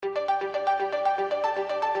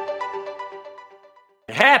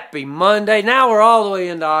Happy Monday. Now we're all the way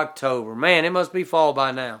into October. Man, it must be fall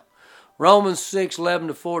by now. Romans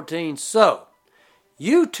 6:11-14. So,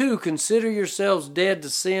 you too consider yourselves dead to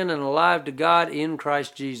sin and alive to God in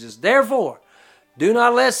Christ Jesus. Therefore, do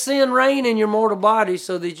not let sin reign in your mortal body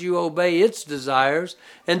so that you obey its desires,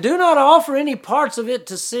 and do not offer any parts of it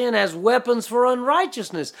to sin as weapons for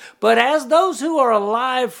unrighteousness, but as those who are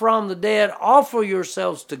alive from the dead, offer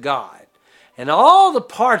yourselves to God, and all the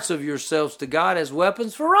parts of yourselves to God as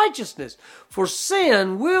weapons for righteousness. For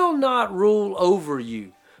sin will not rule over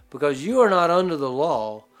you, because you are not under the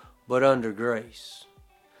law, but under grace.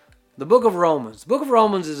 The book of Romans. The book of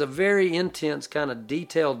Romans is a very intense, kind of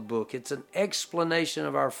detailed book. It's an explanation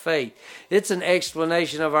of our faith. It's an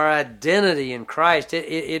explanation of our identity in Christ.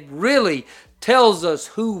 It really tells us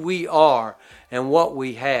who we are and what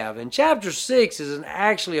we have. And chapter 6 is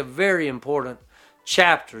actually a very important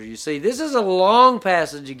chapter. You see, this is a long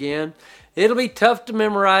passage again. It'll be tough to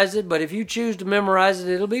memorize it, but if you choose to memorize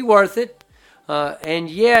it, it'll be worth it. And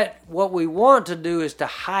yet, what we want to do is to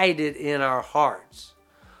hide it in our hearts.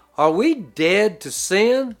 Are we dead to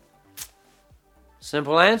sin?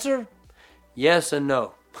 Simple answer, yes and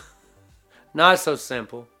no. Not so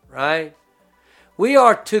simple, right? We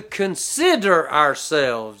are to consider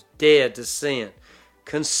ourselves dead to sin.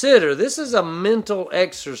 Consider. This is a mental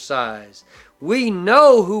exercise. We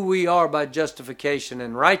know who we are by justification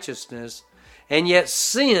and righteousness, and yet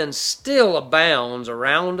sin still abounds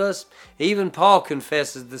around us. Even Paul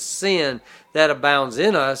confesses the sin that abounds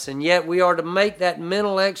in us, and yet we are to make that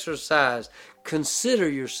mental exercise. Consider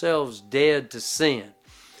yourselves dead to sin.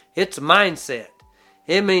 It's a mindset.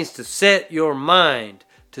 It means to set your mind,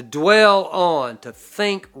 to dwell on, to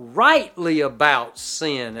think rightly about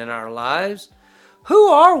sin in our lives. Who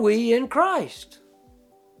are we in Christ?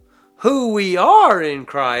 Who we are in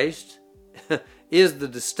Christ is the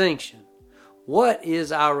distinction. What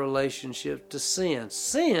is our relationship to sin?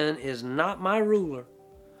 Sin is not my ruler.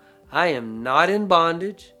 I am not in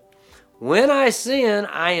bondage. When I sin,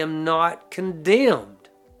 I am not condemned.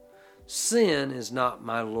 Sin is not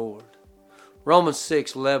my Lord. Romans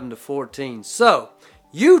 6:11-14. So,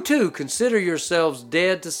 you too consider yourselves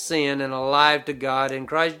dead to sin and alive to God in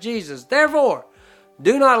Christ Jesus. Therefore,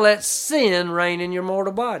 do not let sin reign in your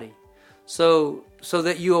mortal body, so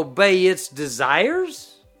that you obey its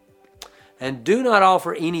desires. And do not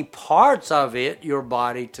offer any parts of it, your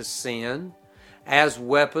body, to sin as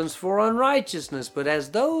weapons for unrighteousness, but as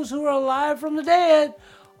those who are alive from the dead,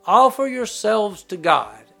 offer yourselves to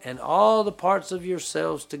God, and all the parts of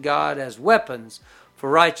yourselves to God as weapons for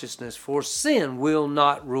righteousness. For sin will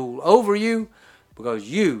not rule over you, because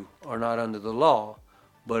you are not under the law,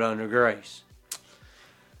 but under grace.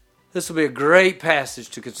 This will be a great passage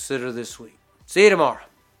to consider this week. See you tomorrow.